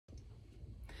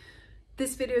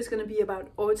This video is going to be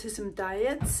about autism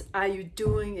diets. Are you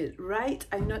doing it right?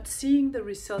 Are you not seeing the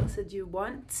results that you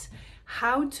want?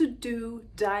 How to do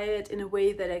diet in a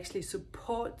way that actually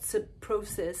supports the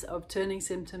process of turning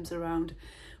symptoms around.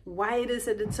 Why it is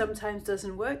that it sometimes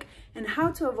doesn't work, and how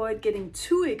to avoid getting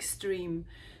too extreme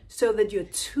so that you're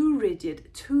too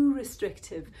rigid, too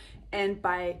restrictive. And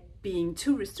by being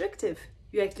too restrictive,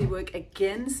 you actually work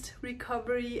against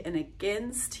recovery and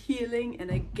against healing and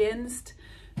against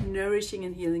nourishing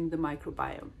and healing the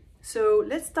microbiome. So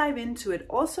let's dive into it.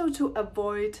 Also to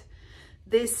avoid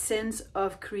this sense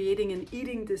of creating an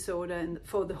eating disorder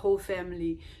for the whole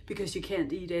family because you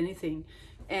can't eat anything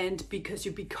and because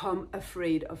you become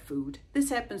afraid of food. This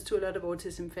happens to a lot of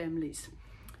autism families,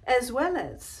 as well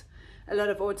as a lot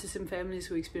of autism families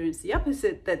who experience the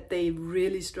opposite, that they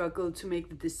really struggle to make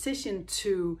the decision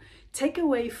to take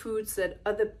away foods that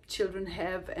other children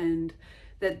have and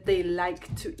that they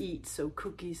like to eat. So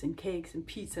cookies and cakes and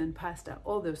pizza and pasta,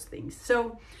 all those things.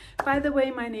 So by the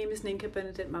way, my name is Ninka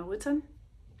Bernadette Mauritson.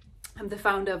 I'm the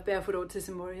founder of Barefoot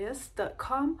Autism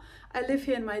Warriors.com. I live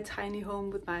here in my tiny home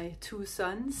with my two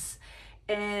sons.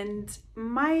 And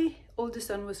my oldest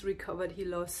son was recovered. He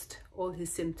lost all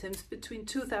his symptoms between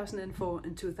 2004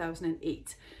 and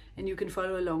 2008. And you can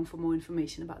follow along for more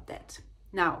information about that.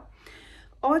 Now,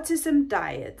 autism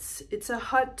diets. It's a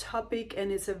hot topic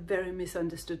and it's a very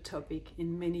misunderstood topic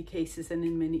in many cases and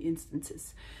in many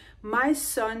instances. My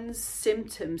son's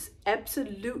symptoms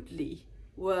absolutely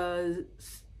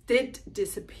did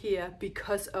disappear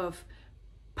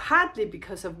partly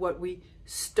because of what we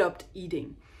stopped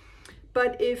eating.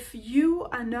 But if you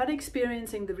are not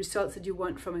experiencing the results that you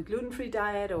want from a gluten-free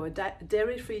diet or a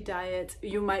dairy-free diet,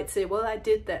 you might say, well, I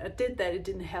did that, it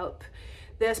didn't help.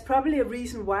 There's probably a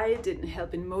reason why it didn't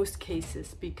help in most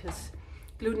cases, because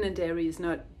gluten and dairy is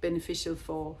not beneficial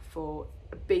for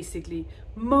basically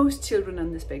most children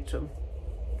on the spectrum.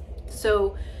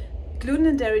 So gluten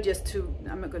and dairy,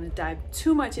 I'm not going to dive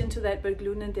too much into that, but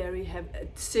gluten and dairy have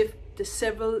the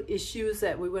several issues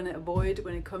that we want to avoid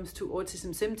when it comes to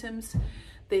autism symptoms.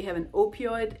 They have an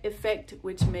opioid effect,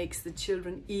 which makes the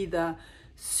children either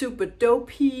super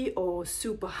dopey or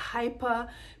super hyper,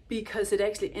 because it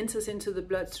actually enters into the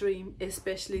bloodstream,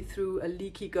 especially through a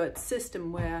leaky gut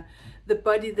system, where the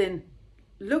body then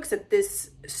looks at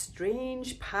this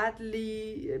strange,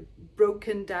 partly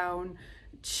broken down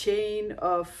chain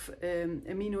of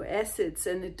amino acids,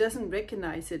 and it doesn't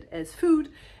recognize it as food,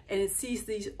 and it sees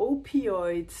these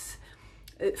opioids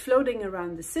floating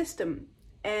around the system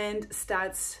and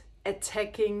starts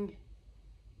attacking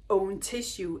own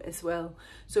tissue as well.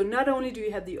 So not only do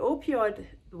you have the opioid,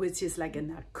 which is like a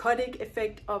narcotic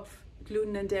effect of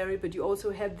gluten and dairy, but you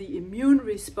also have the immune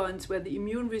response, where the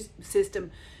immune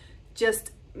system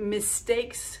just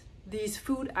mistakes these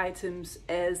food items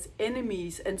as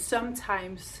enemies, and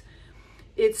sometimes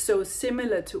it's so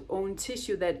similar to own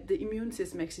tissue that the immune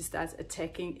system actually starts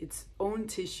attacking its own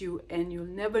tissue, and you'll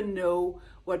never know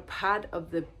what part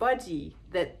of the body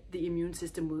that the immune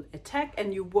system will attack,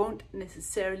 and you won't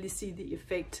necessarily see the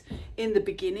effect in the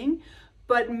beginning,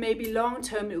 but maybe long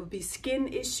term it will be skin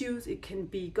issues, it can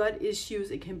be gut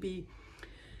issues, it can be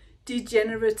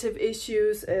degenerative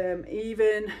issues,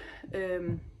 even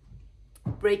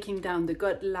breaking down the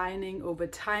gut lining over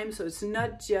time. So it's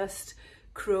not just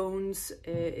Crohn's,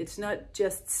 it's not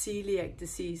just celiac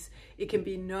disease, it can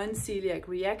be non-celiac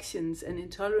reactions and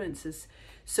intolerances.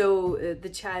 So the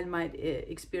child might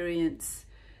experience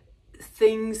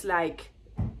things like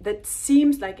that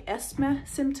seems like asthma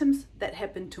symptoms. That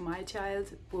happened to my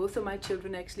child, both of my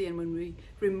children actually, and when we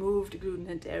removed gluten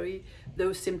and dairy,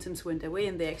 those symptoms went away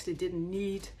and they actually didn't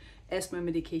need asthma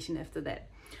medication after that.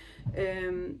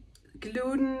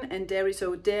 Gluten and dairy,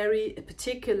 so dairy in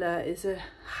particular is a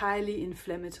highly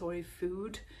inflammatory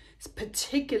food,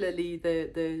 particularly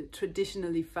the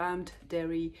traditionally farmed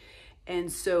dairy.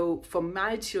 And so for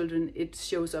my children, it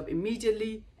shows up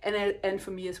immediately, and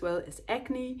for me as well, as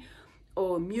acne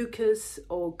or mucus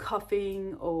or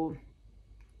coughing or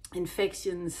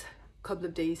infections a couple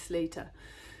of days later.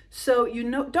 So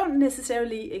don't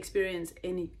necessarily experience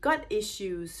any gut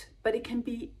issues, but it can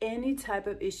be any type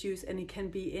of issues, and it can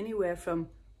be anywhere from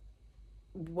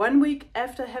 1 week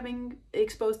after having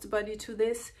exposed the body to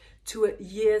this to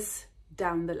years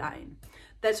down the line.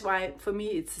 That's why for me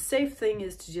it's a safe thing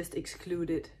is to just exclude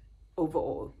it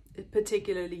overall,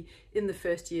 particularly in the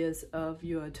first years of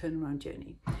your turnaround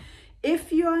journey.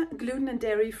 If your gluten and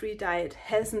dairy free diet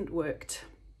hasn't worked,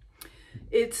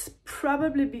 it's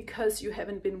probably because you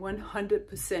haven't been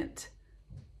 100%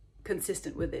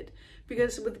 consistent with it.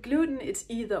 Because with gluten, it's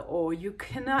either or. You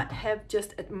cannot have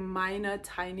just a minor,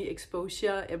 tiny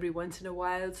exposure every once in a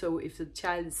while. So if the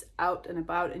child is out and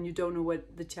about and you don't know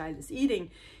what the child is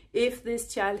eating, if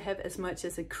this child have as much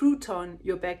as a crouton,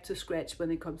 you're back to scratch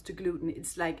when it comes to gluten.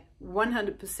 It's like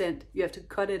 100%, you have to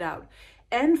cut it out.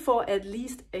 And for at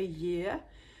least a year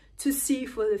to see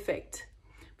full effect.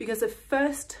 Because the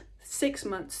first 6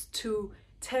 months to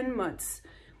 10 months,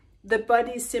 the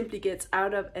body simply gets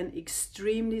out of an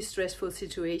extremely stressful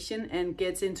situation and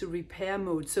gets into repair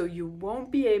mode. So you won't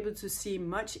be able to see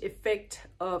much effect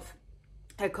of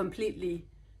a completely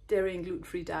dairy and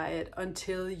gluten-free diet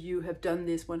until you have done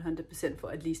this 100%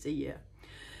 for at least a year.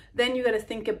 Then you got to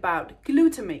think about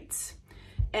glutamates.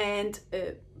 And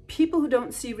people who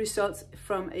don't see results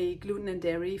from a gluten and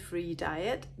dairy-free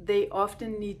diet, they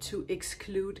often need to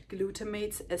exclude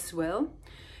glutamates as well.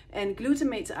 And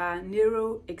glutamates are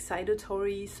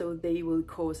neuroexcitatory, so they will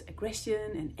cause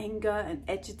aggression and anger and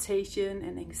agitation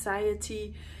and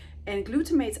anxiety. And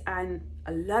glutamates are in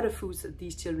a lot of foods that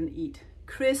these children eat.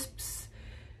 Crisps,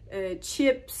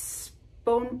 chips,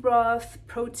 bone broth,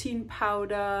 protein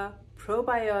powder,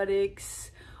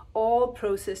 probiotics, all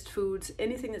processed foods,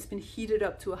 anything that's been heated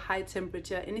up to a high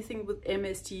temperature, anything with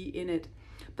MSG in it.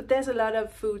 But there's a lot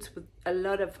of foods with a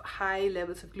lot of high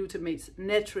levels of glutamates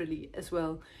naturally as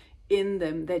well in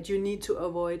them that you need to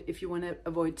avoid if you want to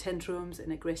avoid tantrums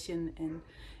and aggression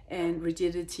and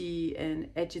rigidity and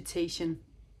agitation.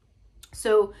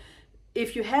 So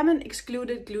if you haven't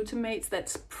excluded glutamates,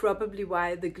 that's probably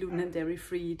why the gluten and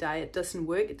dairy-free diet doesn't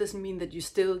work. It doesn't mean that you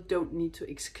still don't need to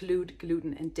exclude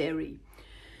gluten and dairy.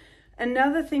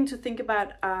 Another thing to think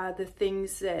about are the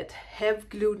things that have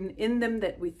gluten in them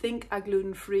that we think are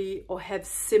gluten-free or have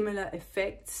similar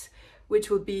effects, which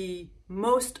will be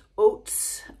most oat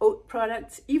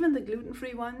products, even the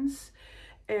gluten-free ones.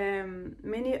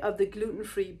 Many of the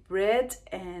gluten-free bread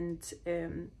and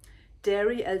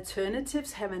dairy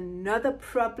alternatives have another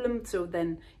problem. So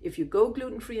then if you go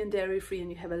gluten-free and dairy-free and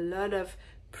you have a lot of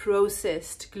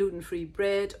processed gluten-free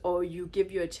bread, or you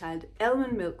give your child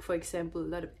almond milk, for example, a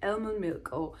lot of almond milk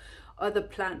or other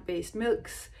plant-based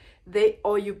milks,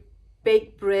 or you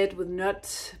bake bread with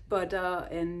nut butter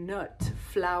and nut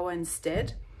flour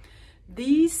instead,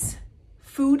 these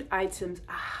food items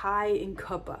are high in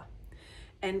copper.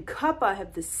 And copper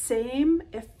have the same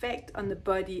effect on the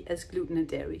body as gluten and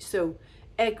dairy. So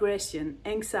aggression,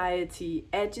 anxiety,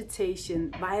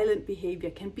 agitation, violent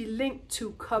behavior can be linked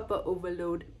to copper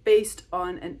overload based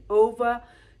on an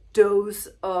overdose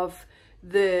of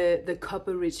the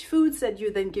copper-rich foods that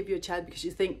you then give your child because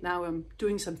you think, now I'm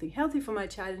doing something healthy for my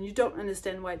child, and you don't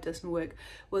understand why it doesn't work.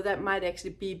 Well, that might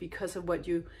actually be because of what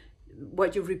you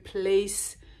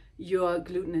replace your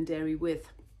gluten and dairy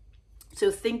with.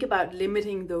 So think about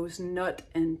limiting those nut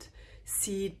and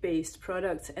seed-based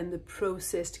products and the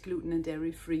processed gluten and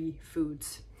dairy-free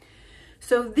foods.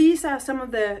 So these are some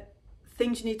of the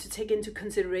things you need to take into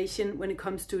consideration when it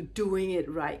comes to doing it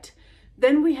right.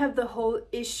 Then we have the whole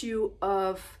issue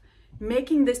of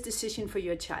making this decision for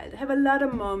your child. I have a lot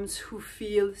of moms who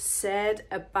feel sad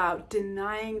about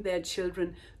denying their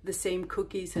children the same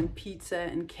cookies and pizza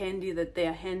and candy that they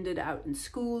are handed out in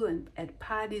school and at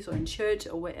parties or in church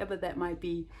or wherever that might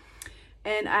be.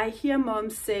 And I hear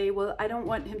moms say, well, I don't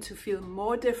want him to feel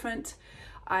more different.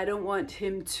 I don't want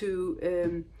him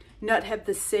to not have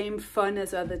the same fun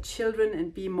as other children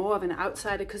and be more of an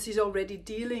outsider, because he's already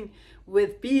dealing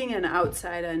with being an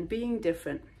outsider and being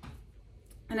different.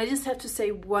 And I just have to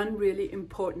say one really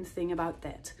important thing about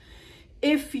that.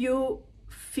 If you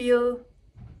feel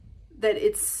that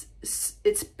it's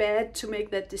bad to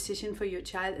make that decision for your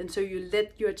child, and so you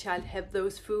let your child have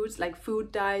those foods like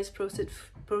food dyes,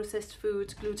 processed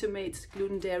foods, glutamates,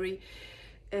 gluten, dairy,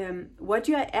 what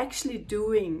you are actually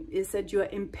doing is that you are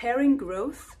impairing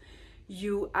growth.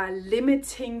 You are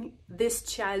limiting this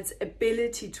child's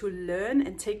ability to learn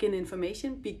and take in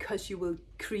information, because you will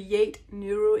create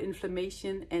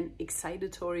neuroinflammation and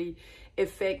excitatory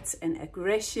effects and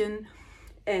aggression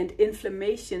and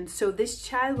inflammation. So this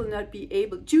child will not be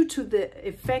able, due to the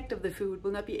effect of the food,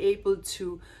 will not be able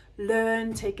to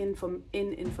learn, take in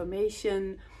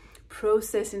information,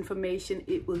 process information.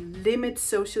 It will limit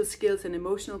social skills and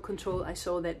emotional control. I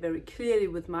saw that very clearly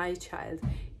with my child.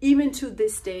 Even to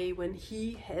this day, when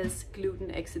he has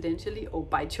gluten accidentally or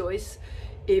by choice,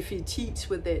 if he cheats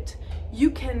with it,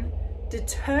 you can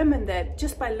determine that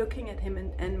just by looking at him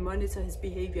and monitor his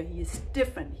behavior. He is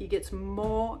different. He gets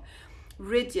more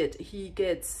rigid. He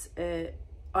gets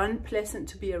unpleasant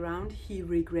to be around. He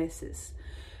regresses.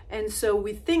 And so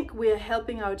we think we're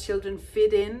helping our children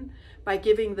fit in by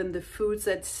giving them the foods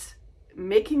that's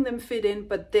making them fit in,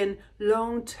 but then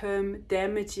long-term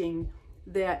damaging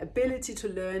their ability to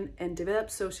learn and develop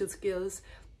social skills,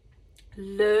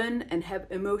 learn and have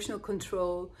emotional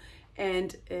control,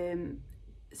 and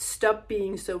stop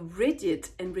being so rigid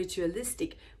and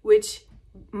ritualistic, which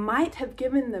might have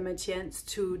given them a chance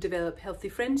to develop healthy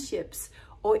friendships,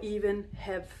 or even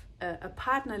have a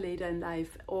partner later in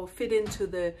life, or fit into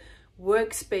the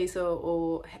workspace,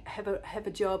 or have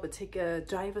a job, or take a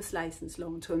driver's license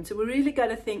long term. So we really got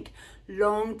to think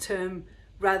long term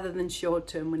rather than short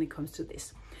term when it comes to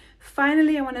this.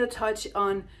 Finally, I want to touch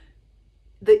on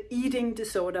the eating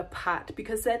disorder part,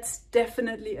 because that's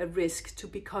definitely a risk to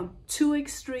become too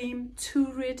extreme,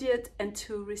 too rigid, and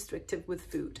too restrictive with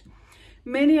food.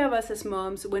 Many of us as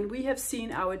moms, when we have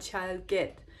seen our child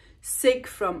get sick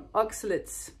from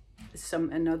oxalates,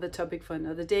 another topic for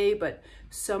another day, but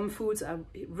some foods are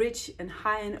rich and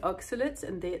high in oxalates,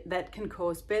 and that can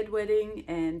cause bedwetting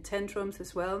and tantrums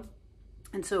as well.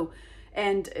 And so,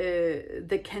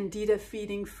 the candida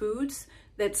feeding foods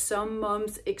that some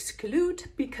moms exclude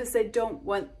because they don't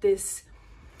want this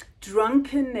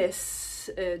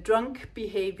drunkenness, drunk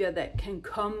behavior that can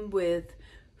come with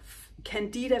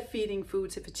candida feeding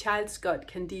foods. If a child's got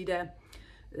candida,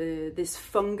 this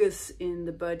fungus in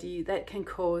the body, that can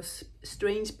cause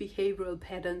strange behavioral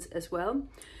patterns as well.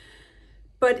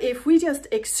 But if we just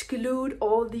exclude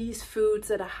all these foods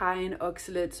that are high in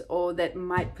oxalates or that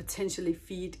might potentially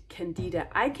feed candida,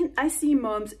 I see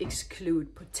moms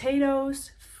exclude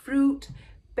potatoes, fruit,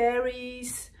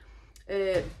 berries,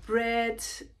 bread,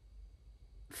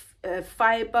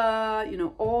 fiber,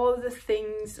 all the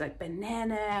things like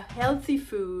banana, healthy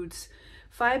foods,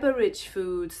 fiber-rich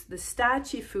foods, the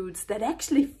starchy foods that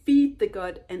actually feed the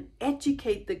gut and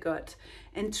educate the gut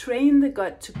and train the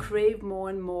gut to crave more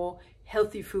and more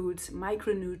healthy foods,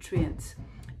 micronutrients.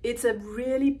 It's a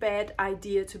really bad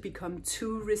idea to become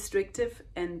too restrictive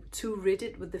and too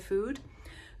rigid with the food.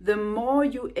 The more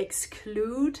you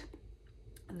exclude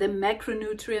the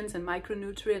macronutrients and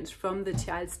micronutrients from the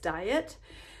child's diet,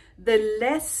 the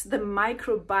less the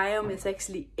microbiome is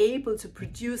actually able to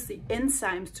produce the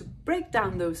enzymes to break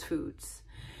down those foods,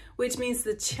 which means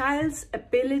the child's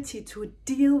ability to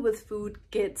deal with food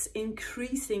gets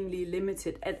increasingly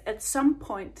limited. At some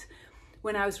point,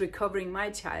 when I was recovering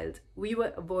my child, we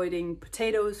were avoiding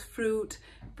potatoes, fruit,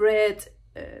 bread,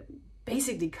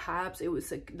 basically carbs. It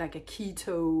was like a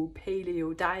keto,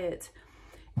 paleo diet.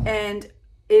 And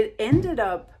it ended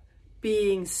up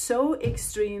being so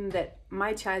extreme that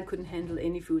my child couldn't handle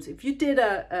any foods. If you did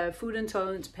a food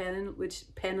intolerance panel,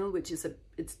 which is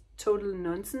it's total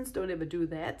nonsense, don't ever do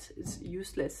that. It's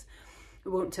useless. It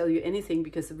won't tell you anything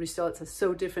because the results are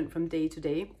so different from day to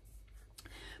day.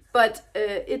 But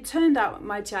it turned out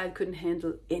my child couldn't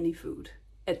handle any food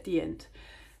at the end.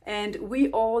 And we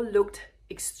all looked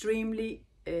extremely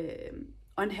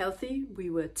unhealthy. We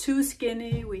were too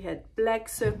skinny, we had black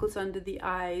circles under the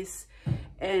eyes,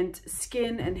 and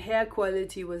skin and hair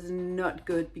quality was not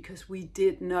good because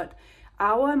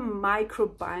our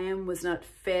microbiome was not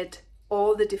fed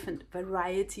all the different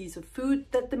varieties of food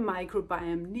that the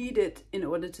microbiome needed in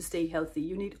order to stay healthy.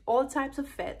 You need all types of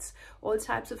fats, all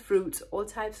types of fruits, all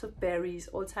types of berries,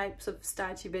 all types of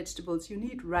starchy vegetables. You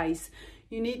need rice,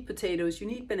 you need potatoes, you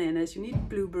need bananas, you need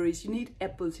blueberries, you need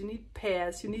apples, you need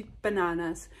pears, you need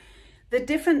bananas. The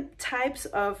different types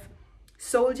of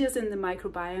soldiers in the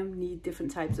microbiome need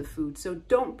different types of food. So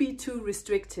don't be too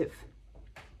restrictive.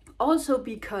 Also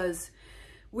because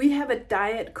we have a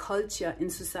diet culture in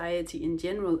society in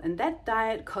general, and that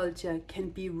diet culture can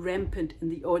be rampant in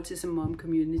the autism mom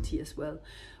community as well,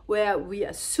 where we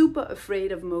are super afraid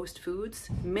of most foods.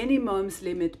 Many moms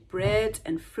limit bread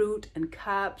and fruit and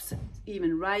carbs,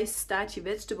 even rice, starchy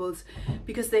vegetables,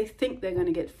 because they think they're going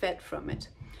to get fat from it.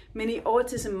 Many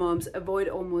autism moms avoid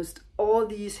almost all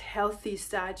these healthy,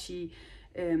 starchy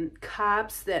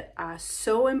carbs that are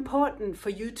so important for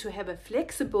you to have a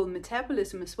flexible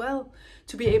metabolism as well,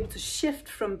 to be able to shift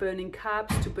from burning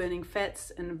carbs to burning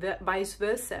fats and vice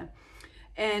versa,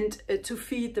 and to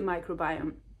feed the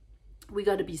microbiome. We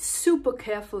got to be super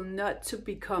careful not to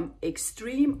become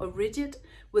extreme or rigid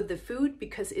with the food,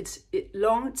 because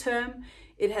long term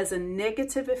it has a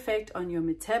negative effect on your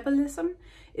metabolism.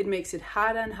 It makes it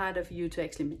harder and harder for you to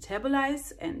actually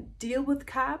metabolize and deal with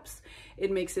carbs. It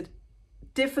makes it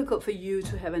difficult for you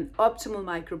to have an optimal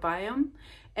microbiome,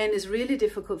 and it's really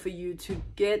difficult for you to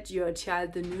get your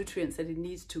child the nutrients that it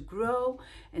needs to grow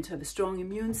and to have a strong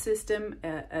immune system,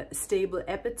 a stable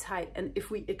appetite. And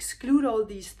if we exclude all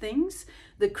these things,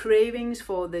 the cravings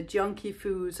for the junky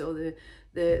foods or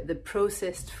the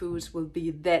processed foods will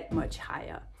be that much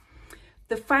higher.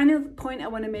 The final point I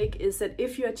want to make is that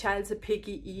if your child's a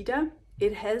picky eater,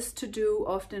 it has to do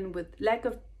often with lack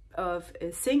of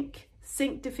zinc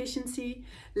deficiency,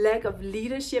 lack of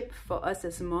leadership for us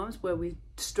as moms, where we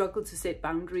struggle to set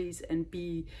boundaries and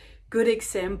be good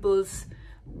examples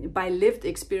by lived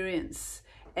experience.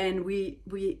 And we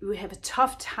have a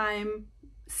tough time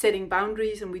setting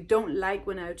boundaries, and we don't like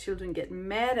when our children get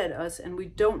mad at us, and we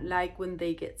don't like when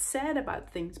they get sad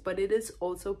about things, but it is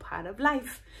also part of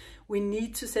life. We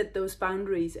need to set those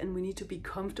boundaries, and we need to be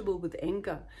comfortable with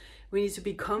anger. We need to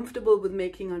be comfortable with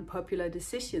making unpopular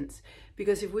decisions,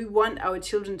 because if we want our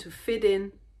children to fit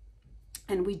in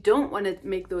and we don't want to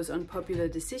make those unpopular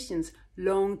decisions,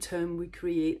 long term we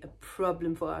create a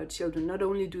problem for our children. Not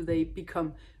only do they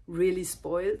become really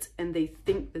spoiled and they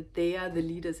think that they are the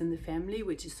leaders in the family,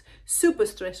 which is super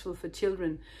stressful for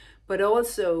children, but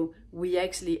also we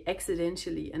actually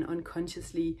accidentally and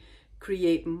unconsciously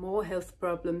create more health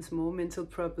problems, more mental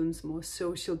problems, more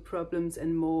social problems,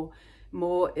 and more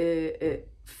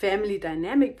family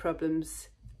dynamic problems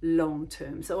long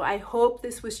term. So I hope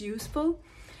this was useful.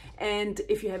 And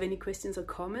if you have any questions or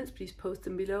comments, please post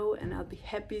them below, and I'll be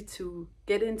happy to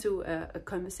get into a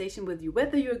conversation with you,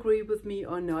 whether you agree with me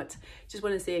or not. Just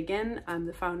want to say again, I'm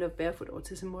the founder of Barefoot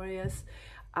Autism Warriors.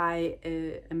 I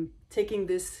am taking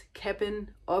this cabin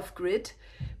off grid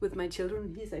with my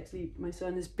children. My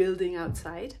son is building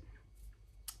outside.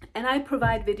 And I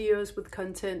provide videos with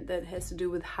content that has to do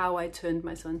with how I turned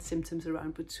my son's symptoms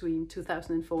around between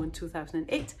 2004 and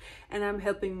 2008. And I'm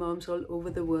helping moms all over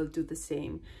the world do the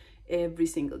same every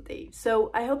single day.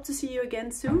 So I hope to see you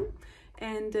again soon.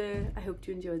 And I hope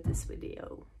you enjoyed this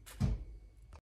video.